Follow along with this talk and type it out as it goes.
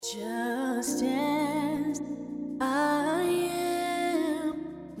Just as I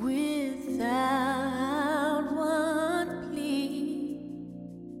am without one plea,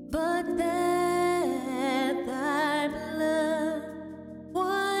 but that thy blood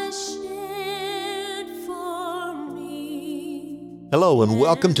was shed for me. Hello and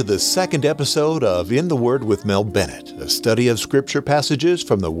welcome to the second episode of In the Word with Mel Bennett, a study of Scripture passages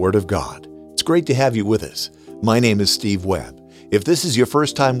from the Word of God. It's great to have you with us. My name is Steve Webb. If this is your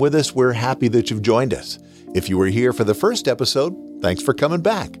first time with us, we're happy that you've joined us. If you were here for the first episode, thanks for coming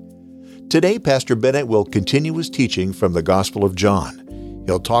back. Today, Pastor Bennett will continue his teaching from the Gospel of John.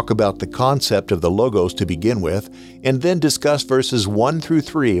 He'll talk about the concept of the Logos to begin with, and then discuss verses 1 through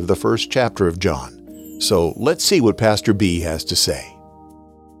 3 of the first chapter of John. So let's see what Pastor B has to say.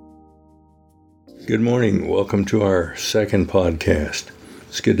 Good morning. Welcome to our second podcast.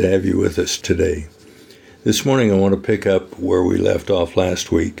 It's good to have you with us today. This morning I want to pick up where we left off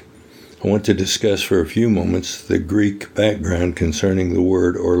last week. I want to discuss for a few moments the Greek background concerning the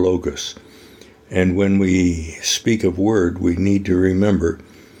word or logos. And when we speak of word, we need to remember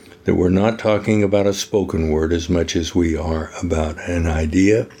that we're not talking about a spoken word as much as we are about an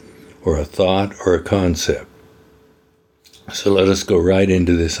idea or a thought or a concept. So let us go right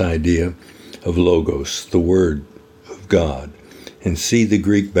into this idea of logos, the word of God, and see the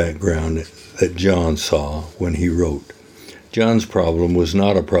Greek background that John saw when he wrote. John's problem was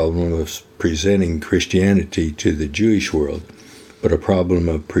not a problem of presenting Christianity to the Jewish world, but a problem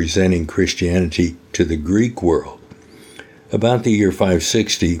of presenting Christianity to the Greek world. About the year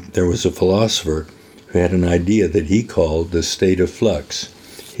 560, there was a philosopher who had an idea that he called the state of flux.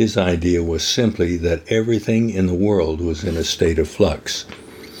 His idea was simply that everything in the world was in a state of flux,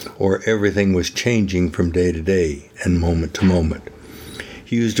 or everything was changing from day to day and moment to moment.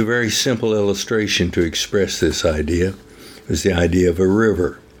 He used a very simple illustration to express this idea. It was the idea of a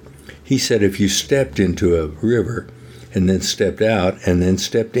river. He said if you stepped into a river and then stepped out and then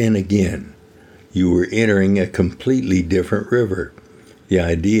stepped in again, you were entering a completely different river. The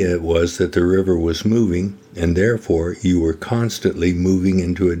idea was that the river was moving, and therefore you were constantly moving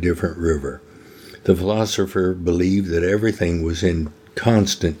into a different river. The philosopher believed that everything was in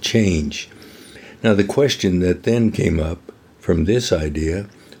constant change. Now the question that then came up from this idea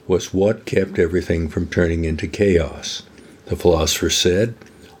was what kept everything from turning into chaos. The philosopher said,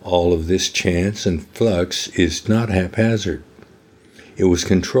 all of this chance and flux is not haphazard. It was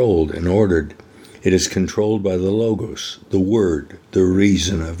controlled and ordered. It is controlled by the Logos, the Word, the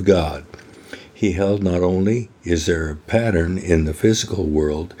reason of God. He held not only is there a pattern in the physical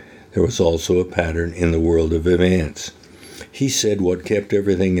world, there was also a pattern in the world of events. He said what kept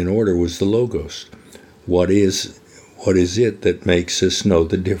everything in order was the Logos. What is it that makes us know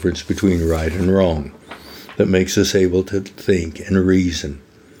the difference between right and wrong, that makes us able to think and reason,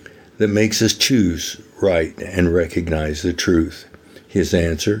 that makes us choose right and recognize the truth? His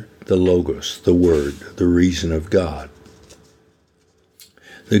answer, the Logos, the Word, the reason of God.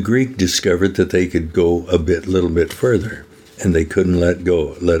 The Greek discovered that they could go a little bit further, and they couldn't let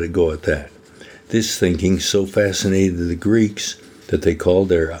it go at that. This thinking so fascinated the Greeks that they called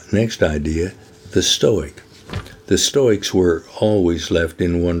their next idea the Stoic. The Stoics were always left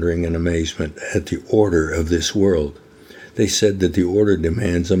in wondering and amazement at the order of this world. They said that the order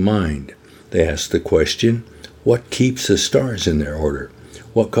demands a mind. They asked the question, what keeps the stars in their order?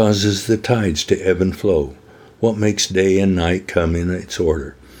 What causes the tides to ebb and flow? What makes day and night come in its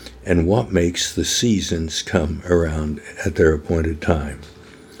order? And what makes the seasons come around at their appointed time?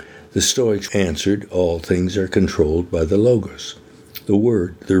 The Stoics answered, all things are controlled by the Logos, the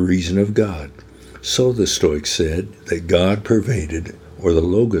Word, the reason of God. So the Stoics said that God pervaded, or the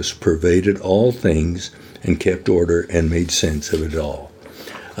Logos pervaded all things and kept order and made sense of it all.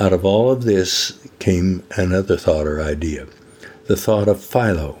 Out of all of this came another thought or idea, the thought of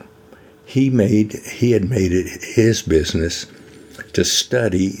Philo. He had made it his business to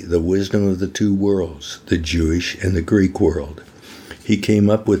study the wisdom of the two worlds, the Jewish and the Greek world. He came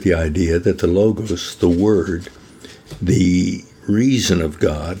up with the idea that the Logos, the Word, the reason of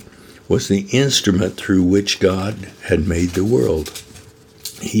God, was the instrument through which God had made the world.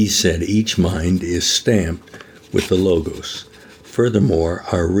 He said each mind is stamped with the Logos. Furthermore,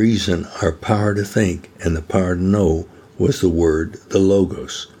 our reason, our power to think, and the power to know was the Word, the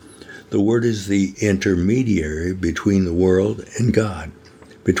Logos. The Word is the intermediary between the world and God,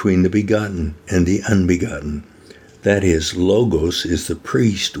 between the begotten and the unbegotten. That is, Logos is the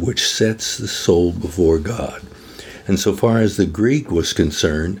priest which sets the soul before God. And so far as the Greek was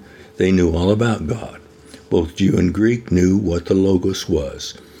concerned, they knew all about God. Both Jew and Greek knew what the Logos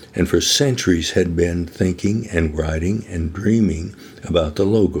was. and for centuries had been thinking and writing and dreaming about the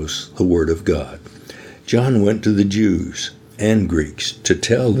Logos, the Word of God. John went to the Jews and Greeks to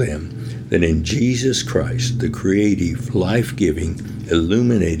tell them that in Jesus Christ, the creative, life-giving,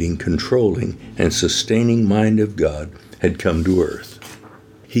 illuminating, controlling, and sustaining mind of God had come to earth.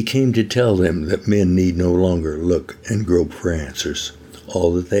 He came to tell them that men need no longer look and grope for answers.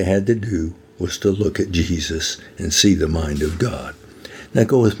 All that they had to do was to look at Jesus and see the mind of God. Now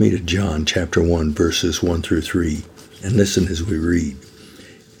go with me to John chapter 1, verses 1 through 3, and listen as we read.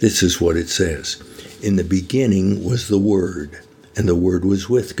 This is what it says. In the beginning was the Word, and the Word was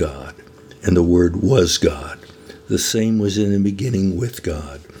with God, and the Word was God. The same was in the beginning with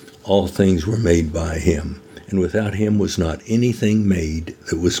God. All things were made by him, and without him was not anything made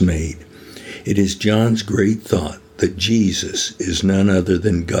that was made. It is John's great thought that Jesus is none other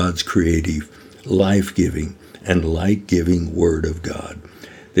than God's creative, life-giving, and light-giving Word of God.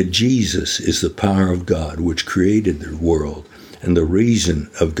 That Jesus is the power of God which created the world, and the reason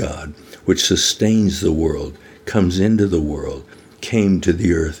of God which sustains the world, comes into the world, came to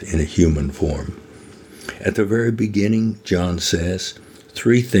the earth in a human form. At the very beginning, John says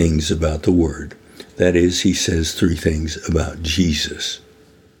 3 things about the Word. That is, he says 3 things about Jesus.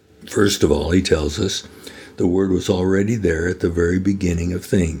 First of all, he tells us the Word was already there at the very beginning of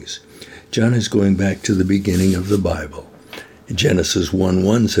things. John is going back to the beginning of the Bible. Genesis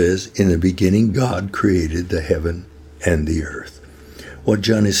 1:1 says, in the beginning God created the heaven and the earth. What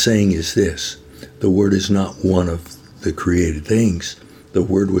John is saying is this: the Word is not one of the created things. The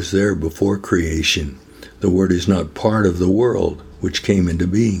Word was there before creation. The Word is not part of the world which came into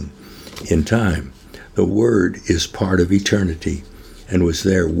being in time. The Word is part of eternity and was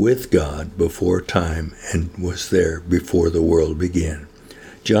there with God before time and was there before the world began.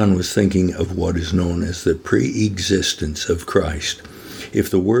 John was thinking of what is known as the pre-existence of Christ. If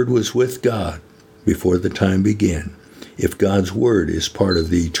the Word was with God before the time began, if God's Word is part of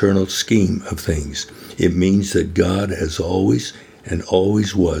the eternal scheme of things, it means that God has always and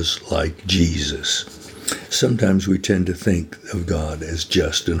always was like Jesus. Sometimes we tend to think of God as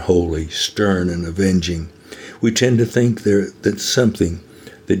just and holy, stern and avenging. We tend to think that something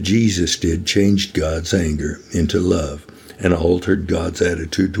that Jesus did changed God's anger into love and altered God's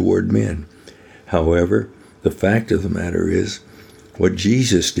attitude toward men. However, the fact of the matter is, what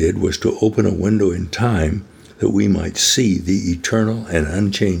Jesus did was to open a window in time that we might see the eternal and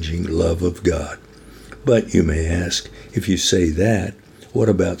unchanging love of God. But you may ask, if you say that, what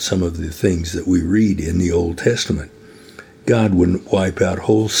about some of the things that we read in the Old Testament? God wouldn't wipe out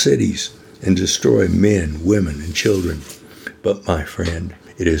whole cities and destroy men, women, and children. But my friend,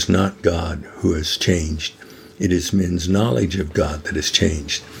 it is not God who has changed. It is men's knowledge of God that has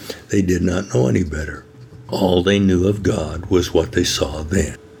changed. They did not know any better. All they knew of God was what they saw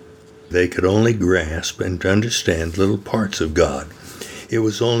then. They could only grasp and understand little parts of God. It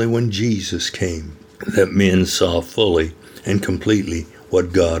was only when Jesus came that men saw fully and completely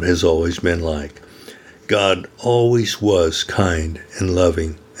what God has always been like. God always was kind and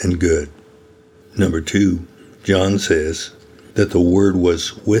loving and good. Number 2, John says that the Word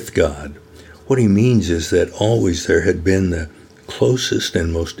was with God. What he means is that always there had been the closest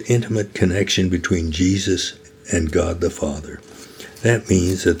and most intimate connection between Jesus and God the Father. That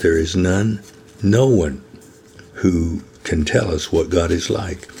means that there is no one who can tell us what God is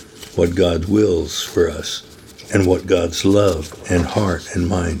like, what God wills for us, and what God's love and heart and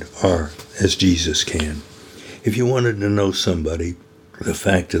mind are, as Jesus can. If you wanted to know somebody, the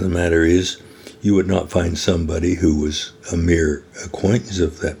fact of the matter is, you would not find somebody who was a mere acquaintance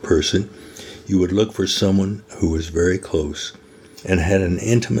of that person. You would look for someone who was very close and had an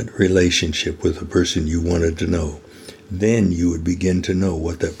intimate relationship with the person you wanted to know. Then you would begin to know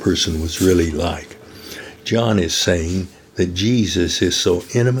what that person was really like. John is saying that Jesus is so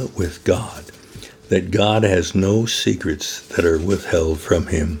intimate with God that God has no secrets that are withheld from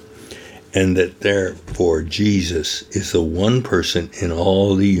him, and that therefore Jesus is the one person in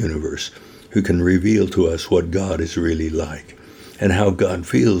all the universe who can reveal to us what God is really like and how God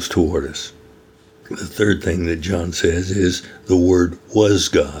feels toward us. The third thing that John says is the Word was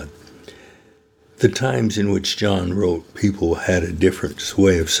God. The times in which John wrote, people had a different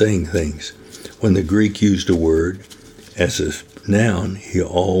way of saying things. When the Greek used a word as a noun, he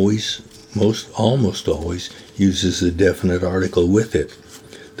almost always uses a definite article with it.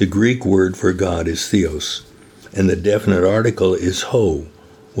 The Greek word for God is theos, and the definite article is ho.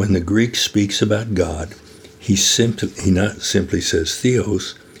 When the Greek speaks about God, he not simply says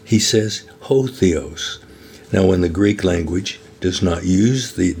theos, he says ho theos. Now, when the Greek language does not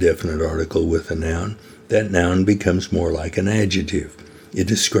use the definite article with a noun, that noun becomes more like an adjective. It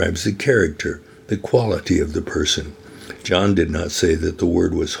describes the character, the quality of the person. John did not say that the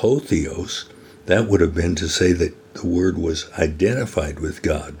Word was ho theos. That would have been to say that the Word was identified with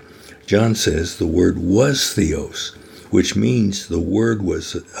God. John says the Word was theos, which means the Word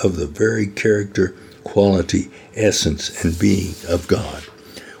was of the very character, quality, essence, and being of God.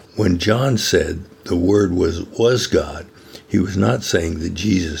 When John said the Word was God, he was not saying that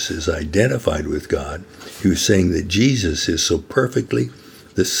Jesus is identified with God. He was saying that Jesus is so perfectly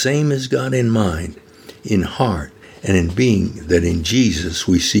the same as God in mind, in heart, and in being, that in Jesus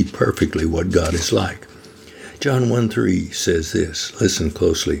we see perfectly what God is like. John 1:3 says this, listen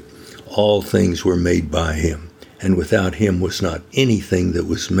closely, all things were made by him, and without him was not anything that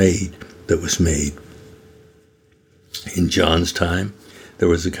was made. In John's time, there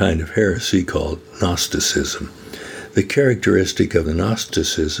was a kind of heresy called Gnosticism. The characteristic of the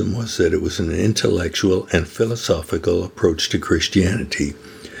Gnosticism was that it was an intellectual and philosophical approach to Christianity.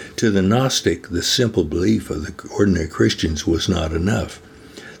 To the Gnostic, the simple belief of the ordinary Christians was not enough.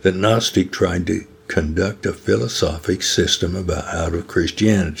 The Gnostic tried to conduct a philosophic system out of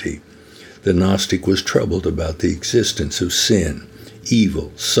Christianity. The Gnostic was troubled about the existence of sin,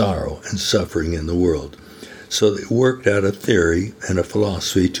 evil, sorrow, and suffering in the world. So they worked out a theory and a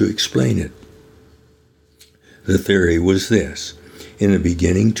philosophy to explain it. The theory was this: in the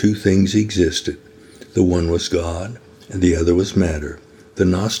beginning, two things existed. The one was God, and the other was matter. The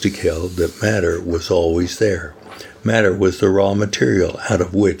Gnostic held that matter was always there. Matter was the raw material out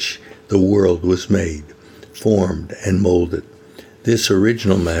of which the world was made, formed, and molded. This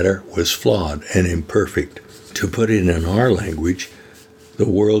original matter was flawed and imperfect. To put it in our language, the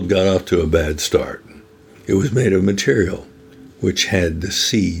world got off to a bad start. It was made of material which had the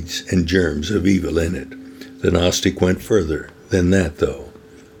seeds and germs of evil in it. The Gnostic went further than that, though.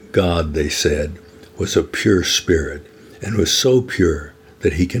 God, they said, was a pure spirit, and was so pure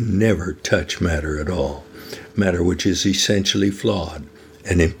that he can never touch matter at all, matter which is essentially flawed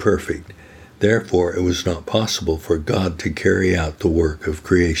and imperfect. Therefore, it was not possible for God to carry out the work of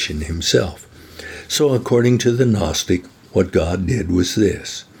creation himself. So, according to the Gnostic, what God did was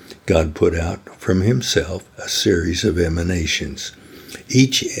this: God put out from himself a series of emanations.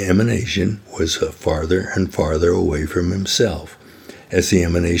 Each emanation was farther and farther away from himself. As the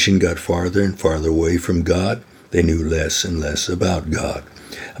emanation got farther and farther away from God, they knew less and less about God.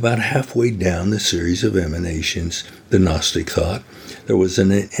 About halfway down the series of emanations, the Gnostic thought, there was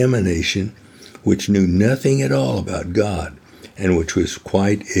an emanation which knew nothing at all about God and which was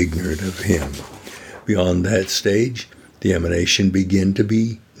quite ignorant of him. Beyond that stage, the emanation began to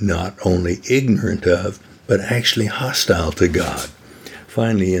be not only ignorant of, but actually hostile to God.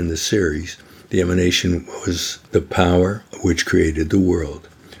 Finally, in the series, the emanation was the power which created the world.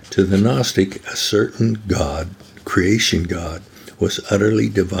 To the Gnostic, a certain God, creation God, was utterly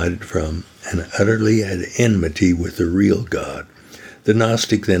divided from and utterly at enmity with the real God. The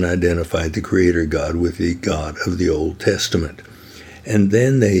Gnostic then identified the Creator God with the God of the Old Testament. And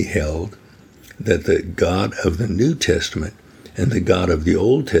then they held that the God of the New Testament and the God of the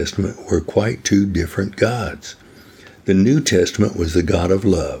Old Testament were quite two different gods. The New Testament was the God of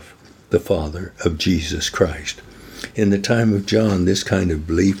love, the Father of Jesus Christ. In the time of John, this kind of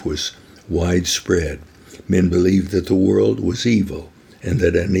belief was widespread. Men believed that the world was evil and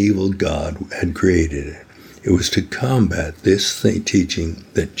that an evil God had created it. It was to combat this teaching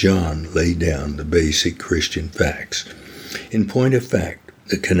that John laid down the basic Christian facts. In point of fact,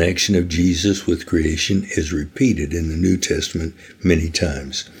 the connection of Jesus with creation is repeated in the New Testament many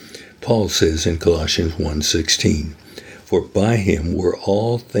times. Paul says in Colossians 1:16, "For by him were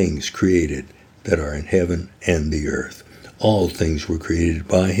all things created that are in heaven and the earth." All things were created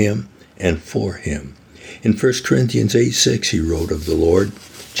by him and for him. In 1 Corinthians 8:6 he wrote of the Lord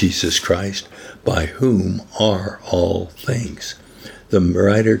Jesus Christ, by whom are all things. The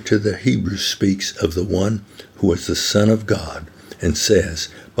writer to the Hebrews speaks of the one who was the Son of God and says,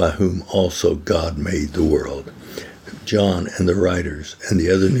 by whom also God made the world. John and the writers and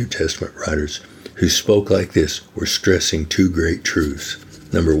the other New Testament writers who spoke like this were stressing two great truths.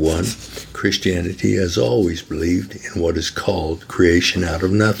 Number one, Christianity has always believed in what is called creation out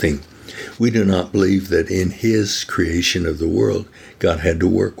of nothing. We do not believe that in his creation of the world, God had to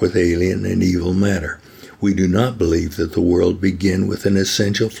work with alien and evil matter. We do not believe that the world began with an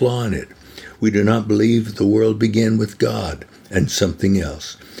essential flaw in it. We do not believe the world began with God and something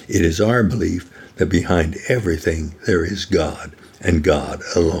else. It is our belief that behind everything there is God, and God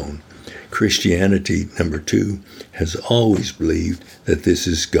alone. Christianity, number two, has always believed that this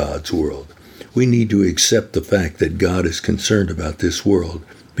is God's world. We need to accept the fact that God is concerned about this world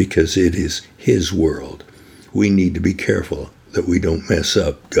because it is his world. We need to be careful that we don't mess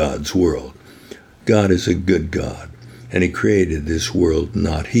up God's world. God is a good God, and He created this world,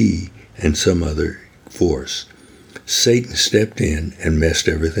 not He and some other force. Satan stepped in and messed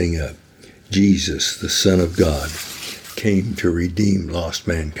everything up. Jesus, the Son of God, came to redeem lost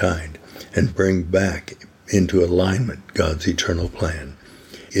mankind and bring back into alignment God's eternal plan.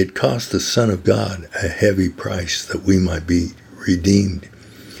 It cost the Son of God a heavy price that we might be redeemed.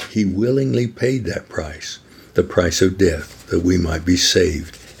 He willingly paid that price, the price of death, that we might be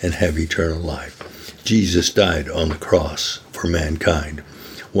saved and have eternal life. Jesus died on the cross for mankind.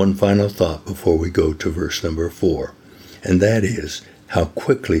 One final thought before we go to verse number 4, and that is how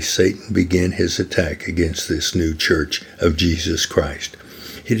quickly Satan began his attack against this new church of Jesus Christ.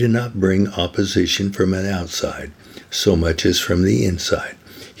 He did not bring opposition from the outside so much as from the inside.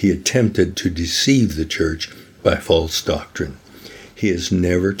 He attempted to deceive the church by false doctrine. He has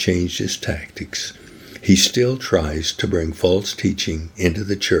never changed his tactics. He still tries to bring false teaching into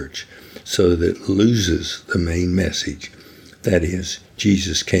the church so that it loses the main message. That is,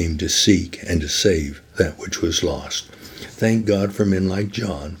 Jesus came to seek and to save that which was lost. Thank God for men like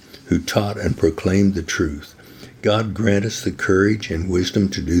John, who taught and proclaimed the truth. God grant us the courage and wisdom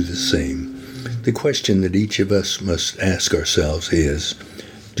to do the same. The question that each of us must ask ourselves is,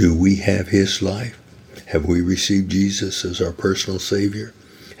 do we have His life? Have we received Jesus as our personal Savior?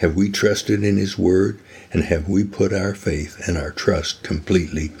 Have we trusted in His Word? And have we put our faith and our trust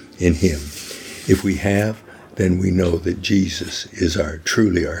completely in Him? If we have, then we know that Jesus is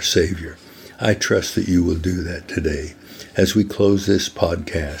truly our Savior. I trust that you will do that today. As we close this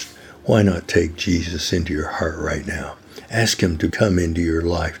podcast, why not take Jesus into your heart right now? Ask Him to come into your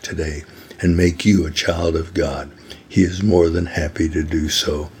life today and make you a child of God. He is more than happy to do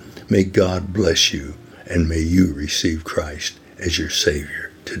so. May God bless you, and may you receive Christ as your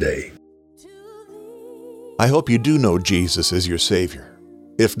Savior today. I hope you do know Jesus as your Savior.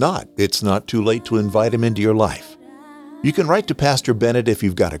 If not, it's not too late to invite Him into your life. You can write to Pastor Bennett if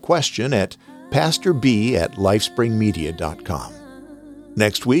you've got a question at pastorb@lifespringmedia.com.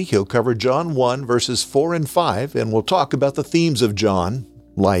 Next week, he'll cover John 1, verses 4 and 5, and we'll talk about the themes of John,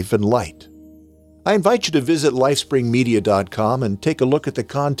 life and light. I invite you to visit lifespringmedia.com and take a look at the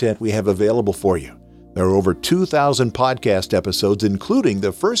content we have available for you. There are over 2,000 podcast episodes, including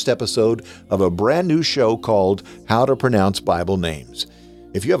the first episode of a brand new show called How to Pronounce Bible Names.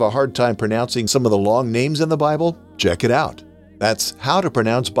 If you have a hard time pronouncing some of the long names in the Bible, check it out. That's How to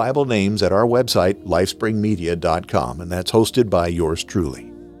Pronounce Bible Names at our website, lifespringmedia.com, and that's hosted by yours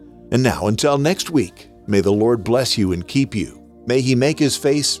truly. And now, until next week, may the Lord bless you and keep you. May He make His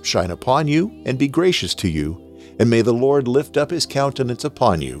face shine upon you and be gracious to you, and may the Lord lift up His countenance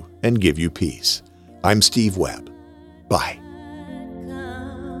upon you and give you peace. I'm Steve Webb. Bye.